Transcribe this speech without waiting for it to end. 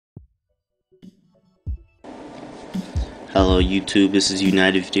Hello YouTube, this is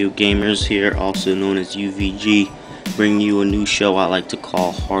United Video Gamers here, also known as UVG, bringing you a new show I like to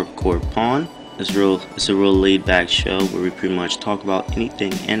call Hardcore Pawn. It's a real laid back show where we pretty much talk about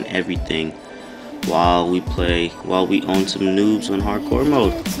anything and everything while we own some noobs on hardcore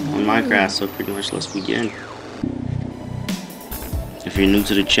mode on Minecraft. So pretty much let's begin. If you're new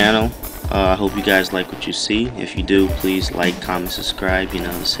to the channel, I hope you guys like what you see. If you do, please like, comment, subscribe. You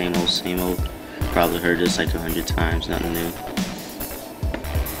know, the same old. Probably heard this like 100 times, nothing new.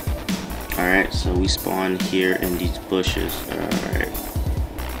 Alright, so we spawn here in these bushes. Alright.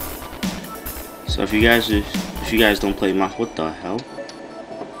 So if you guys don't play what the hell?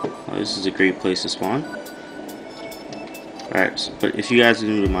 Oh, this is a great place to spawn. Alright, so, but if you guys are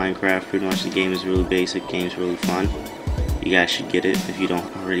new to Minecraft, pretty much the game is really basic, game's really fun. You guys should get it if you don't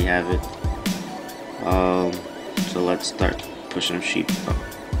already have it. So let's start pushing sheep up.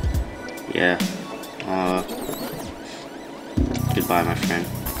 Yeah. Goodbye, my friend.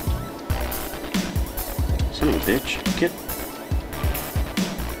 Son of a bitch. Get.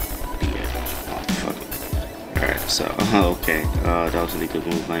 Yeah. Oh, fuck it. Alright, so. Okay. That was a really good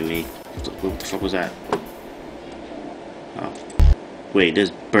move by me. What the fuck was that? Oh. Wait,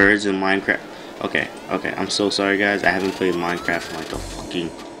 there's birds in Minecraft. Okay. I'm so sorry, guys. I haven't played Minecraft in like a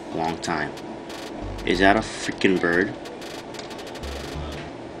fucking long time. Is that a freaking bird?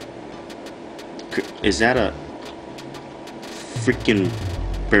 Is that a freaking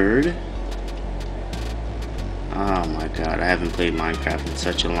bird? Oh my god, I haven't played Minecraft in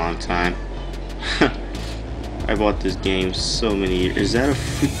such a long time. I bought this game so many years. Is that a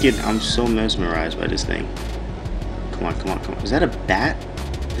freaking... I'm so mesmerized by this thing. Come on. Is that a bat?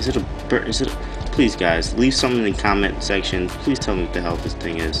 Is it a bird? Is it a... Please, guys, leave something in the comment section. Please tell me what the hell this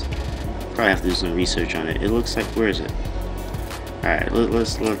thing is. Probably have to do some research on it. It looks like... Where is it? Alright,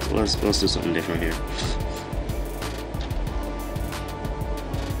 let's do something different here.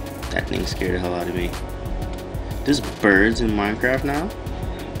 That thing scared the hell out of me. There's birds in Minecraft now?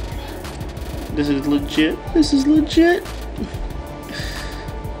 This is legit.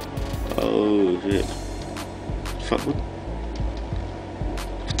 Oh shit. Fuck,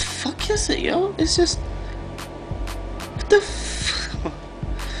 what the fuck is it, yo? It's just... What the fuck?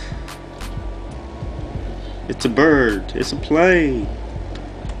 It's a bird. It's a plane.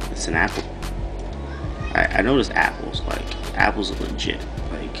 It's an apple. I noticed apples. Like, apples are legit.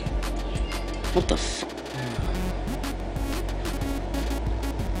 Like, what the fuck?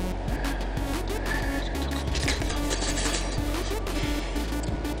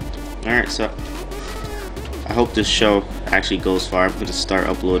 Alright, so I hope this show actually goes far. I'm going to start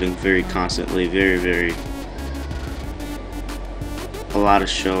uploading very constantly. Very. A lot of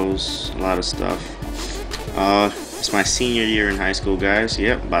shows. A lot of stuff. It's my senior year in high school, guys.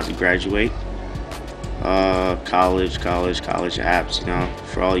 Yep, about to graduate. College apps, you know,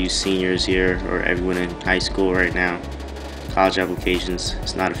 for all you seniors here or everyone in high school right now. College applications,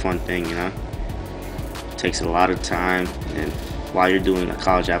 it's not a fun thing, you know. It takes a lot of time, and while you're doing the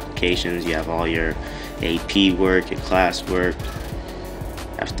college applications, you have all your AP work and class work.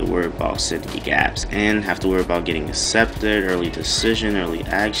 Have to worry about sending your gaps and have to worry about getting accepted, early decision, early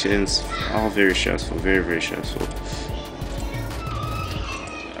actions, all very stressful, very stressful.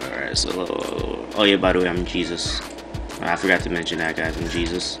 Alright, so, oh yeah, by the way, I'm Jesus. I forgot to mention that, guys, I'm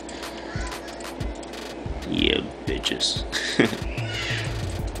Jesus. Yeah, bitches.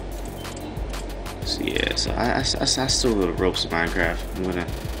 So yeah, so I still the ropes of Minecraft. I'm gonna,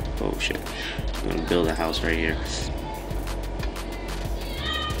 oh shit, I'm gonna build a house right here.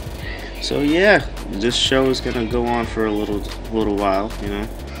 So yeah, this show is gonna go on for a little while, you know.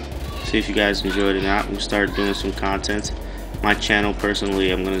 See if you guys enjoyed it or not. I'm gonna start doing some content. My channel,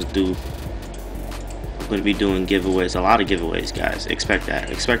 personally, I'm gonna be doing giveaways, a lot of giveaways, guys. Expect that.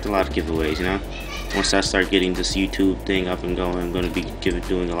 Expect a lot of giveaways, you know. Once I start getting this YouTube thing up and going, I'm gonna be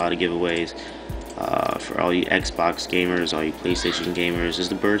doing a lot of giveaways. For all you Xbox gamers, all you PlayStation gamers. Is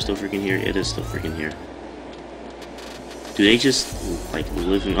the bird still freaking here? It is still freaking here. Do they just, like,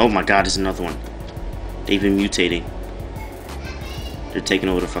 live in... Oh my god, there's another one. They've been mutating. They're taking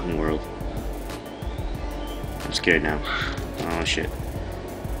over the fucking world. I'm scared now. Oh shit.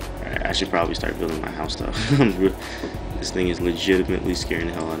 Alright, I should probably start building my house though. This thing is legitimately scaring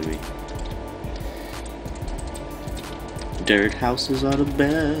the hell out of me. Dirt houses are the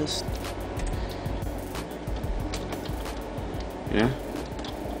best. Yeah.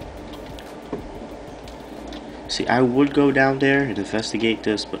 See, I would go down there and investigate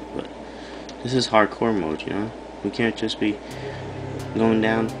this, but this is hardcore mode, you know? We can't just be going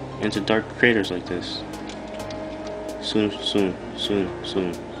down into dark craters like this. Soon.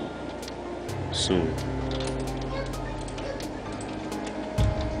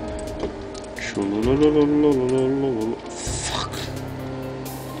 Fuck.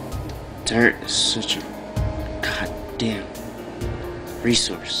 Dirt is such a goddamn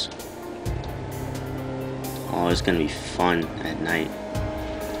resource. Oh, it's gonna be fun at night.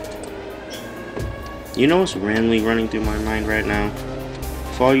 You know what's randomly running through my mind right now?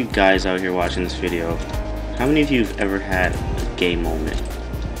 For all you guys out here watching this video, how many of you have ever had a gay moment?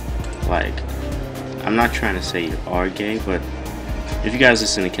 Like, I'm not trying to say you are gay, but if you guys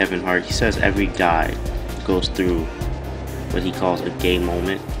listen to Kevin Hart, he says every guy goes through what he calls a gay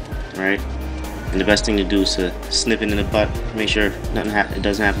moment, right? And the best thing to do is to snip it in the butt, make sure it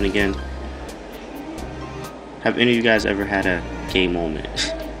doesn't happen again. Have any of you guys ever had a gay moment?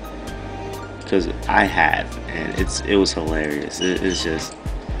 Because I have, and it was hilarious.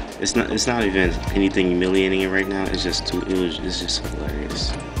 It's not even anything humiliating right now. It's just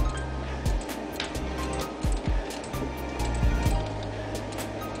hilarious.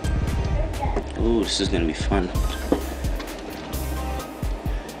 Ooh, this is gonna be fun.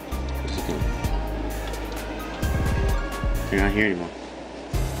 You're not here anymore.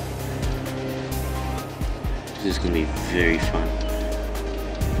 This is gonna be very fun.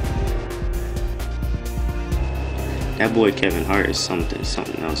 That boy Kevin Hart is something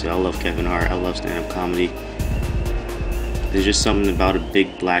else. I love Kevin Hart. I love stand-up comedy. There's just something about a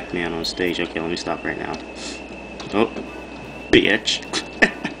big black man on stage. Okay, let me stop right now. Oh, bitch.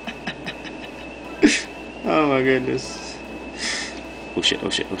 Oh my goodness. Oh shit, oh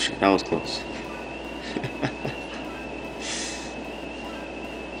shit, oh shit. That was close.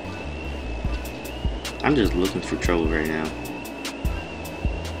 I'm just looking for trouble right now.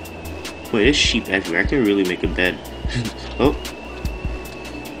 Wait, there's sheep everywhere. I can really make a bed. Oh.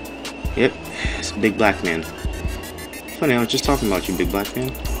 Yep. It's a big black man. Funny, I was just talking about you, big black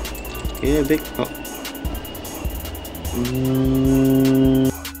man. Yeah, big. Oh.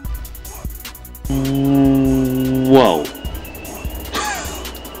 Whoa.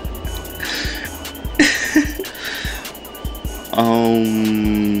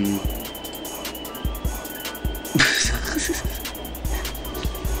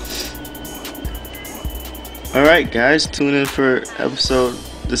 Alright guys, tune in for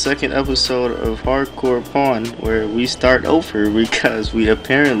the second episode of Hardcore Pawn, where we start over because we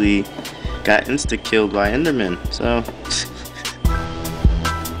apparently got insta-killed by Enderman. So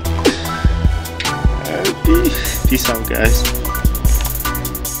peace out guys.